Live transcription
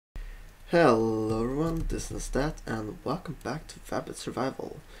Hello everyone, this is Stat and welcome back to Wabbit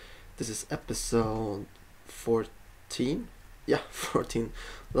Survival. This is episode 14. Yeah, 14.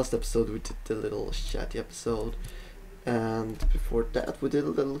 Last episode we did the little chatty episode, and before that we did a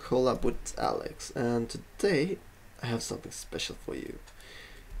little collab with Alex, and today I have something special for you.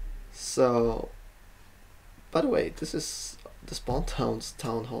 So, by the way, this is the Spawn Town's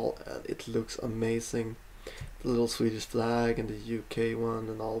town hall and it looks amazing. The little Swedish flag and the UK one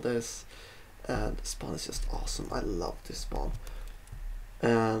and all this, and the spawn is just awesome. I love this spawn,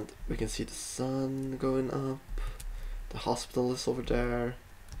 and we can see the sun going up, the hospital is over there,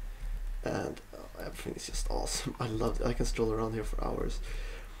 and everything is just awesome. I love it. I can stroll around here for hours.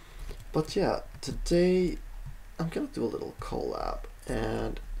 But yeah, today I'm gonna do a little collab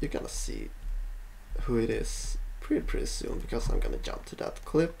and you're gonna see who it is pretty soon, because I'm gonna jump to that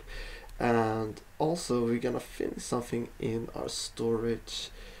clip. And also we're gonna finish something in our storage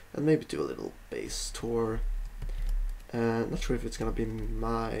and maybe do a little base tour. And not sure if it's gonna be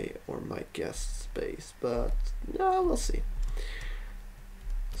my or my guest's base, but yeah, we'll see.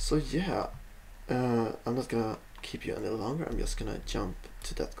 So yeah, I'm not gonna keep you any longer. I'm just gonna jump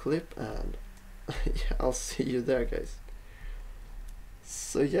to that clip and yeah, I'll see you there, guys.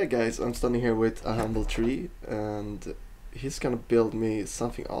 So yeah, guys, I'm standing here with aHumbleTree and he's gonna build me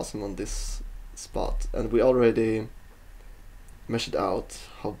something awesome on this spot, and we already measured out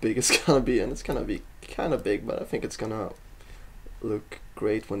how big it's gonna be, and it's gonna be kind of big, but I think it's gonna look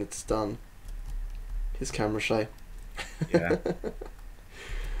great when it's done. He's camera shy. Yeah.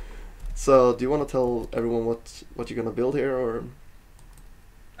 So do you want to tell everyone what you're gonna build here, or?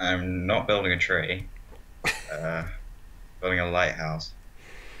 I'm not building a tree. Building a lighthouse.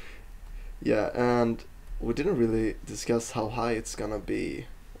 Yeah, and we didn't really discuss how high it's gonna be.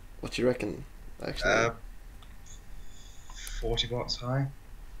 What you reckon, actually? 40 blocks high.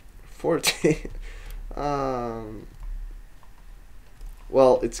 40.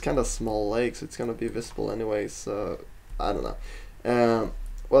 Well, it's kind of small lake, so it's gonna be visible anyway. So I don't know.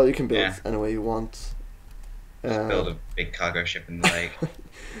 Well, you can build any way you want. Just build a big cargo ship in the lake.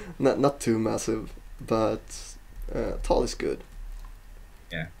 Not too massive, but tall is good.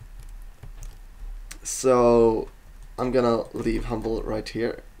 Yeah. So I'm gonna leave Humble right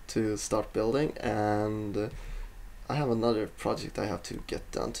here to start building, and I have another project I have to get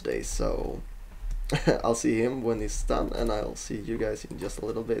done today, so I'll see him when he's done, and I'll see you guys in just a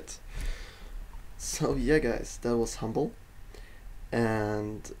little bit. So yeah, guys, that was Humble,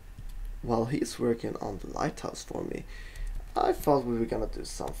 and while he's working on the lighthouse for me, I thought we were gonna do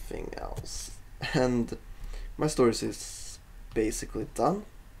something else, and my storage is basically done.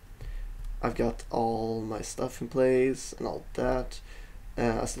 I've got all my stuff in place and all that.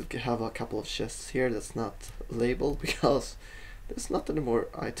 I still have a couple of chests here that's not labeled because there's not any more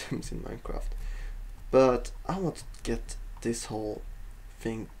items in Minecraft. But I want to get this whole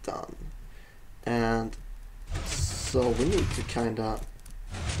thing done, and so we need to kinda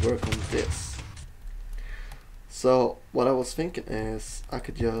work on this. So what I was thinking is I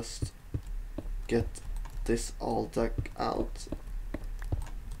could just get this all dug out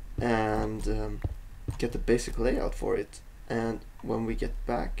and get the basic layout for it, and when we get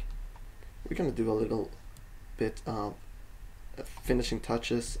back we're gonna do a little bit of finishing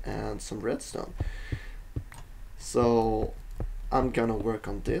touches and some redstone. So I'm gonna work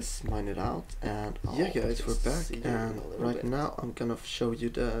on this, mine it out, and yeah, guys, we're back, and right now I'm gonna show you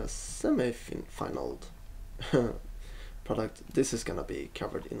the semi-final product. This is gonna be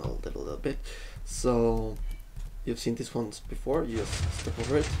covered in a little bit, so you've seen this once before. You just step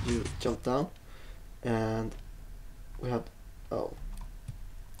over it, you jump down, and we have, oh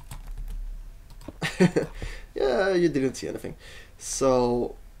yeah, you didn't see anything.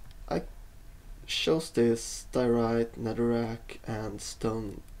 So I chose this diorite, netherrack, and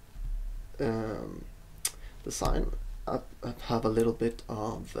stone design. I have a little bit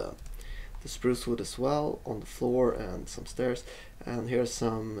of the spruce wood as well on the floor and some stairs, and here's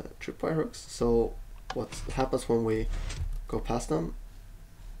some tripwire hooks. So what happens when we go past them,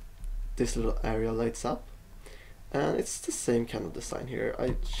 this little area lights up, and it's the same kind of design here.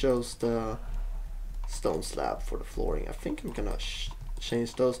 I chose the stone slab for the flooring. I think I'm gonna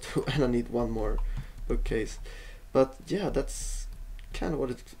change those two, and I need one more bookcase. But yeah, that's kind of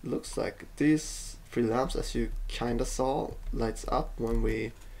what it looks like. These 3 lamps, as you kinda saw, lights up when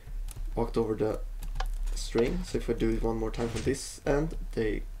we walked over the string. So if I do it one more time from this end,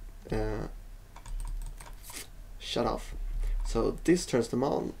 they shut off. So this turns them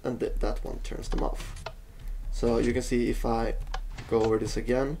on, and that one turns them off. So you can see if I go over this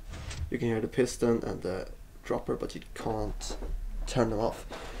again, you can hear the piston and the dropper, but you can't turn them off.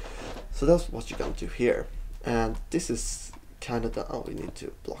 So that's what you're gonna do here. And this is kind of the, oh, we need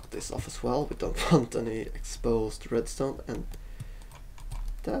to block this off as well. We don't want any exposed redstone, and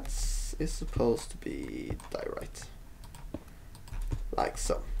that is supposed to be diorite, like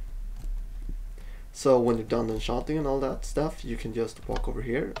so. So when you're done enchanting and all that stuff, you can just walk over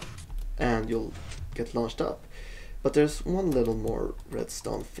here and you'll get launched up. But there's one little more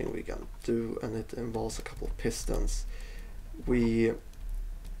redstone thing we're gonna do, and it involves a couple of pistons. We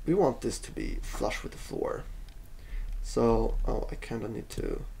want this to be flush with the floor. So, oh, I kind of need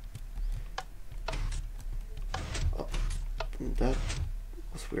to... Oh, that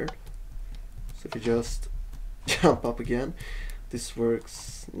was weird. So if you just jump up again, this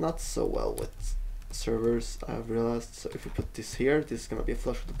works not so well with servers, I've realized. So if we put this here, this is going to be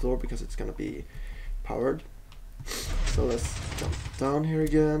flush with the floor because it's going to be powered. So let's jump down here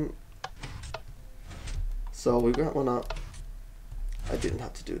again. So we're going to want to... I didn't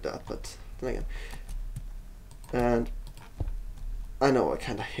have to do that, but then again. And I know I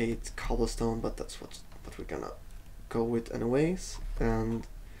kind of hate cobblestone, but that's what we're gonna go with anyways. And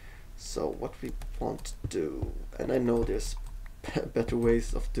so what we want to do, and I know there's better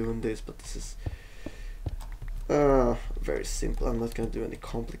ways of doing this, but this is very simple. I'm not gonna do any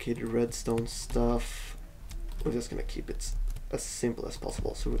complicated redstone stuff. We're just gonna keep it as simple as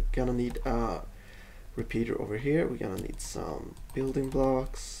possible. So we're gonna need a repeater over here. We're gonna need some building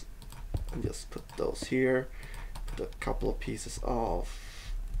blocks, and just put those here. Put a couple of pieces of,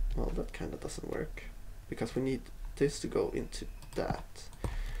 well, that kind of doesn't work because we need this to go into that.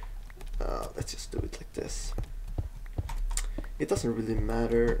 Let's just do it like this. It doesn't really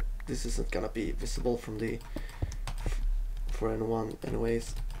matter. This isn't gonna be visible from for anyone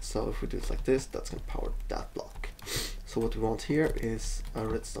anyways. So if we do it like this, that's gonna power that block. So what we want here is a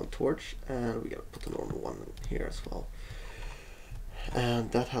redstone torch, and we're gonna put a normal one in here as well. And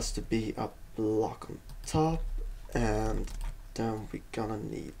that has to be a block on top. And then we're gonna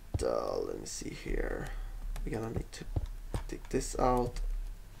need, let me see here, we're gonna need to dig this out.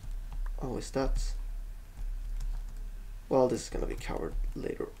 Oh, is that, well, this is gonna be covered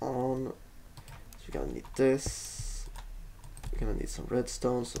later on. So we're gonna need this, we're gonna need some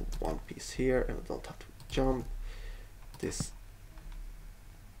redstone, so one piece here, and I don't have to jump. This,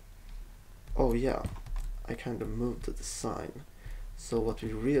 oh yeah, I kind of moved the design. So what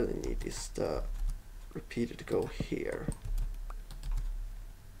we really need is the repeater to go here,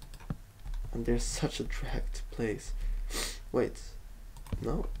 and there's such a dragged place. Wait,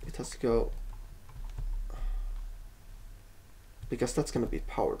 no, it has to go, because that's gonna be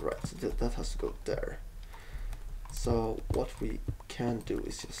powered, right? So that has to go there. So what we can do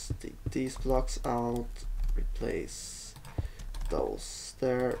is just dig these blocks out, replace those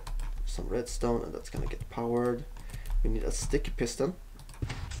there, some redstone, and that's gonna get powered. We need a sticky piston,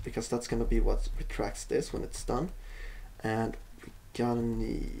 because that's gonna be what retracts this when it's done. And we gonna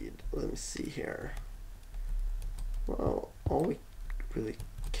need, let me see here, well, all we really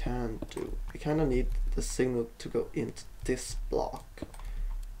can do, we kinda need the signal to go into this block.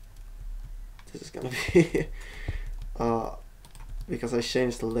 This is gonna be because I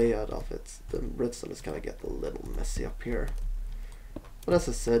changed the layout of it, the redstone is gonna get a little messy up here. But as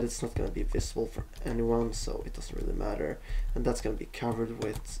I said, it's not going to be visible for anyone, so it doesn't really matter. And that's going to be covered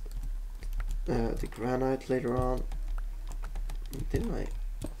with the granite later on. Didn't I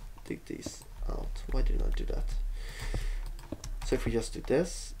dig these out? Why didn't I do that? So if we just do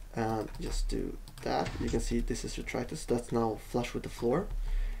this and just do that, you can see this is retracted. So that's now flush with the floor.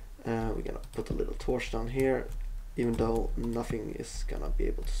 We're going to put a little torch down here, even though nothing is going to be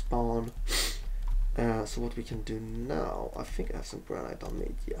able to spawn. So what we can do now, I think I have some granite on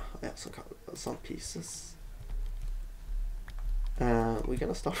me. Yeah, I have some pieces. We're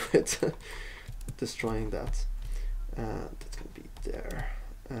gonna start with destroying that. That's gonna be there.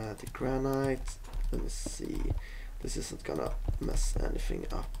 The granite. Let me see. This isn't gonna mess anything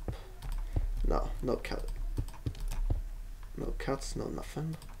up. No cuts, no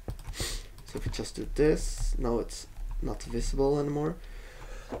nothing. So if we just do this, now it's not visible anymore.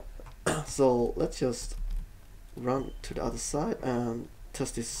 So let's just run to the other side and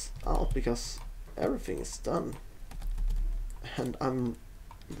test this out, because everything is done and I'm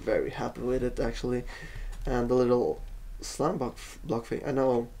very happy with it actually. And the little slime block thing, I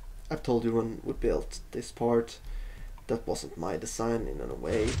know I've told you when we built this part that wasn't my design in any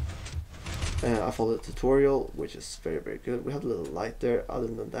way. I followed the tutorial, which is very good. We had a little light there. Other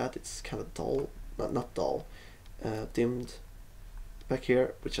than that, it's kind of dull, not dull, dimmed back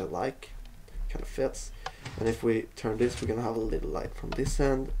here, which I like, kind of fits. And if we turn this, we're gonna have a little light from this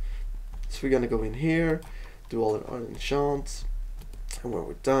end. So we're gonna go in here, do all our enchants, And when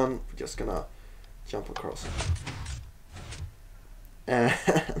we're done, we're just gonna jump across. And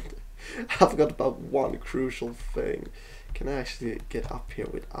I forgot about one crucial thing. Can I actually get up here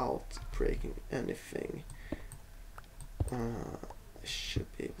without breaking anything? I should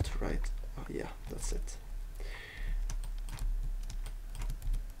be able to write. Oh yeah, that's it.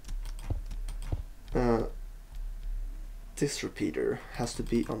 This repeater has to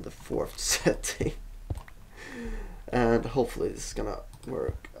be on the 4th setting. And hopefully this is gonna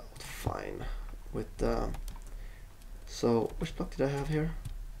work out fine with so which block did I have here?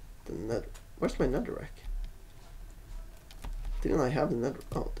 The net. Where's my netherrack? Didn't I have the nether?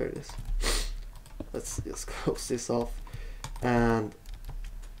 Oh, there it is. Let's just close this off and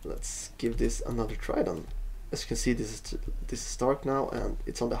let's give this another try then. As you can see, this is dark now and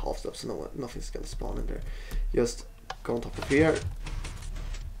it's on the half step, so nothing's gonna spawn in there. Just go on top of here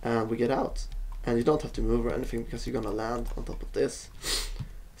and we get out. And you don't have to move or anything because you're gonna land on top of this.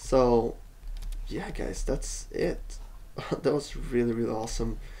 So yeah guys, that's it. That was really, really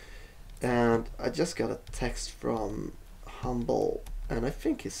awesome. And I just got a text from Humble and I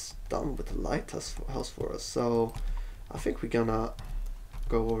think he's done with the lighthouse for us. So I think we're gonna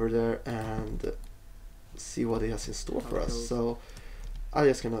go over there and see what he has in store for us. So I'm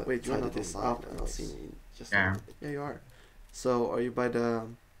just gonna tidy this up and I'll see you just yeah. You are. So are you by the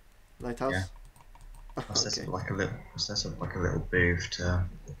lighthouse? Yeah. I'll set up like a little booth to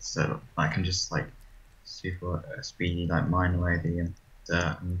so I can just like super speedy like mine away the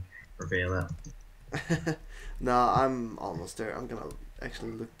dirt and reveal it. No, I'm almost there. I'm gonna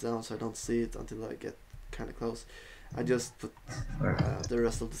actually look down so I don't see it until I get kind of close. I just put the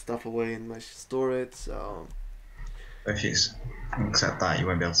rest of the stuff away in my storage. So if you accept that, you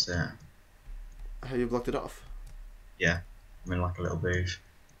won't be able to see it. have you blocked it off? Yeah, I'm in like a little booth.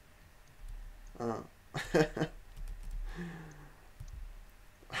 Oh.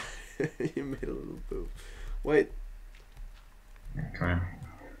 You made a little booth. Wait. Yeah, come in.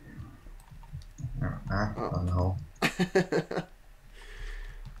 On the hole.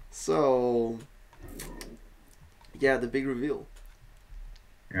 So, yeah, the big reveal.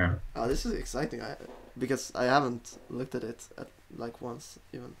 Yeah. This is exciting. Because I haven't looked at it like once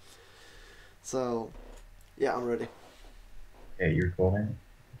even. So, yeah, I'm ready. Yeah, you recording?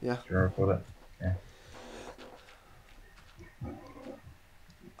 Yeah. Do you want to record it? Yeah.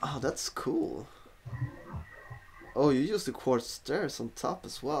 Oh, that's cool. Oh, you used the quartz stairs on top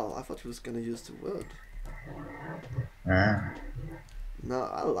as well. I thought you was gonna use the wood. Yeah. No,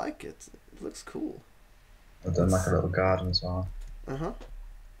 I like it. It looks cool. I've done like a little garden as well. Uh-huh.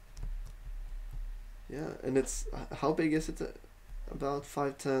 Yeah, and it's... How big is it? About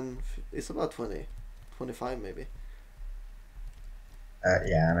 5, 10... It's about 20. 25 maybe.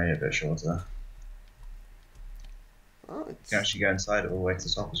 Yeah, maybe a bit shorter. Oh, You can actually go inside it all the way to the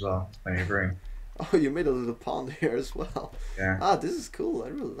top as well. Plenty of room. Oh, you made a little pond here as well. Yeah. Ah, this is cool. I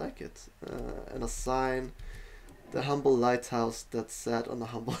really like it. And a sign. The humble lighthouse that sat on a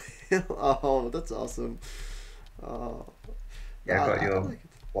humble hill. Oh, that's awesome. Oh. Yeah, I've got your like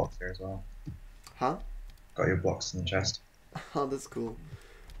blocks here as well. Huh? Got your blocks in the chest. Oh, that's cool.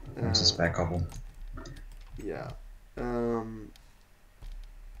 It's a spare couple. Yeah. And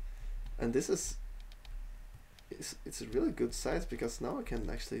this is... It's a really good size because now I can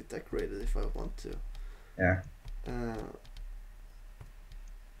actually decorate it if I want to. Yeah.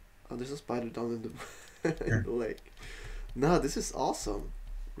 Oh, there's a spider down in the in the lake. No, this is awesome.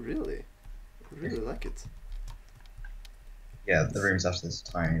 Really, I really like it. Yeah, the room's actually this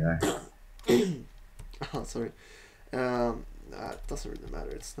tiny though. Oh, sorry. It doesn't really matter.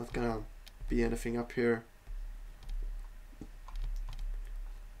 It's not gonna be anything up here.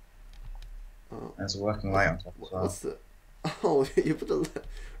 Oh. There's a working light on top as well. What's the... Oh, you put a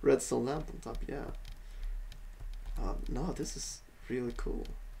redstone lamp on top, yeah. No, this is really cool.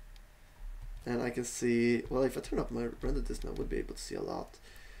 And I can see... Well, if I turn up my render distance, I would be able to see a lot.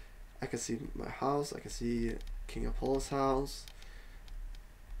 I can see my house, I can see King Apollo's house.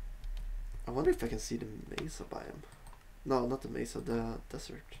 I wonder if I can see the mesa biome. No, not the mesa, the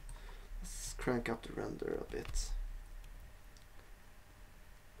desert. Let's crank up the render a bit.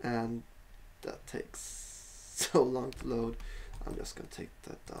 And that takes so long to load. I'm just gonna take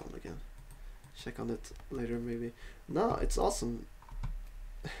that down again. Check on it later maybe. No, it's awesome.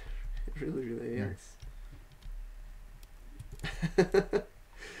 It really, really is.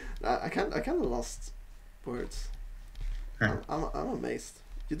 I kind of lost words. I'm amazed.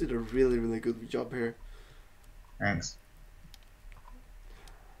 You did a really, really good job here. Thanks.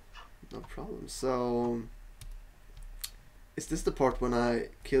 No problem. So, is this the part when I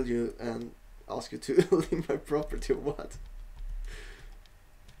kill you and ask you to leave my property or what?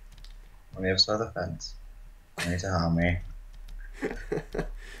 on the other side of the fence. You need to harm me.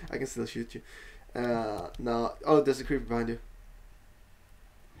 I can still shoot you. No. Oh, there's a creeper behind you.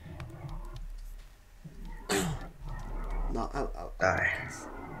 No, I'll Die.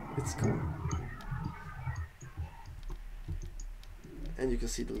 it's cool. And you can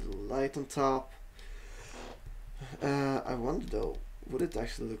see the little light on top. I wonder though, would it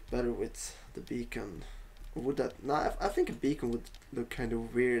actually look better with the beacon? Or would that? No, I think a beacon would look kind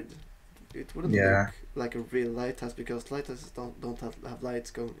of weird. It wouldn't Yeah. look like a real lighthouse because lighthouses don't have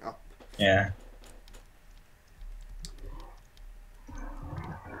lights going up. Yeah.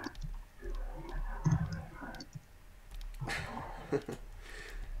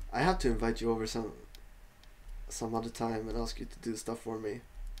 I have to invite you over some other time and ask you to do stuff for me.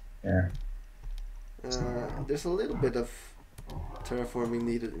 Yeah. There's a little bit of terraforming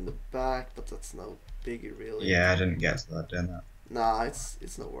needed in the back, but that's no biggie really. Yeah, I didn't get to that doing that. Nah,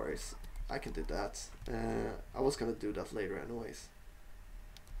 it's no worries. I can do that. I was gonna do that later anyways.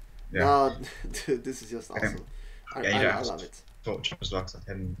 Yeah. No, dude, this is just awesome. Yeah, I love it. Torch as well, 'cause I've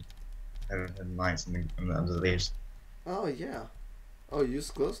hidden lights under the leaves. Oh yeah. Oh, you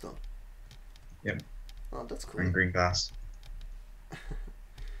use glowstone. Yep. Oh, that's cool. And green glass.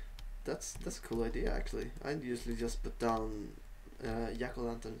 That's a cool idea actually. I usually just put down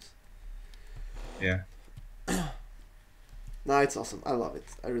jack-o'-lanterns. Yeah. No, it's awesome. I love it.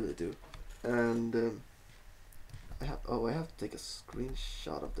 I really do. And I have to take a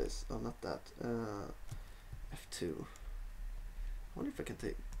screenshot of this. Oh, not that. F2. I wonder if I can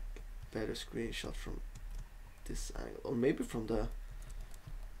take a better screenshot from this angle, or maybe from the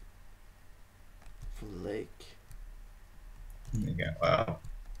lake. There you go. Wow.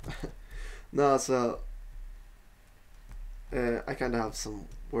 No, so I kind of have some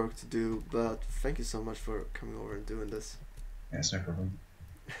work to do, but thank you so much for coming over and doing this. Yes, no problem.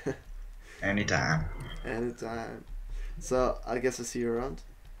 Anytime. Anytime. So I guess I'll see you around.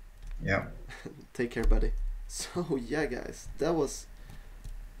 Yep. Take care, buddy. So yeah, guys, that was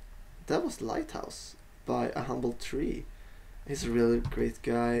Lighthouse by aHumbleTree. He's a really great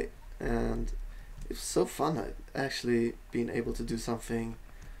guy, and it's so fun actually being able to do something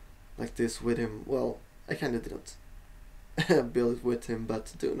like this with him. Well, I kind of didn't build it with him,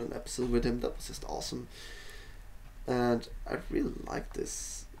 but doing an episode with him, that was just awesome. And I really like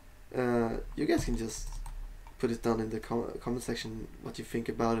this. You guys can just put it down in the comment section what you think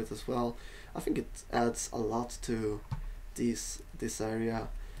about it as well. I think it adds a lot to this area.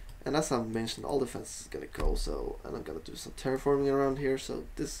 And as I mentioned, all the fence is gonna go, so, and I'm gonna do some terraforming around here, so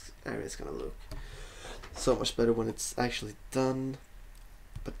this area is gonna look so much better when it's actually done.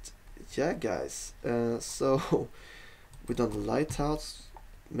 But yeah, guys, so we done the lighthouse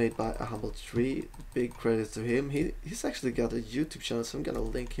made by aHumbleTree. Big credit to him. He's actually got a YouTube channel, so I'm gonna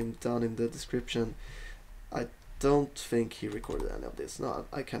link him down in the description. I don't think he recorded any of this. No,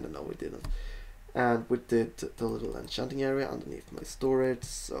 I kind of know he didn't. And we did the little enchanting area underneath my storage,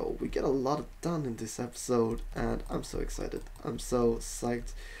 so we get a lot done in this episode, and I'm so excited. I'm so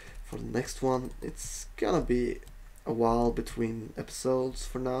psyched for the next one. It's gonna be a while between episodes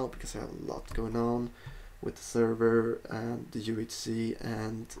for now because I have a lot going on with the server and the UHC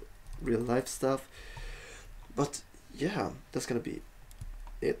and real life stuff. But yeah, that's gonna be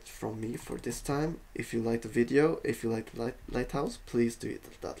it from me for this time. If you like the video, if you like the lighthouse, please do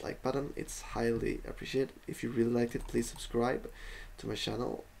hit that like button. It's highly appreciated. If you really liked it, please subscribe to my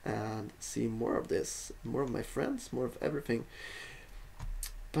channel and see more of this, more of my friends, more of everything.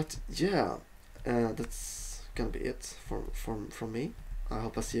 But yeah, that's gonna be it from me. I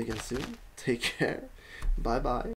hope I see you again soon. Take care. Bye bye.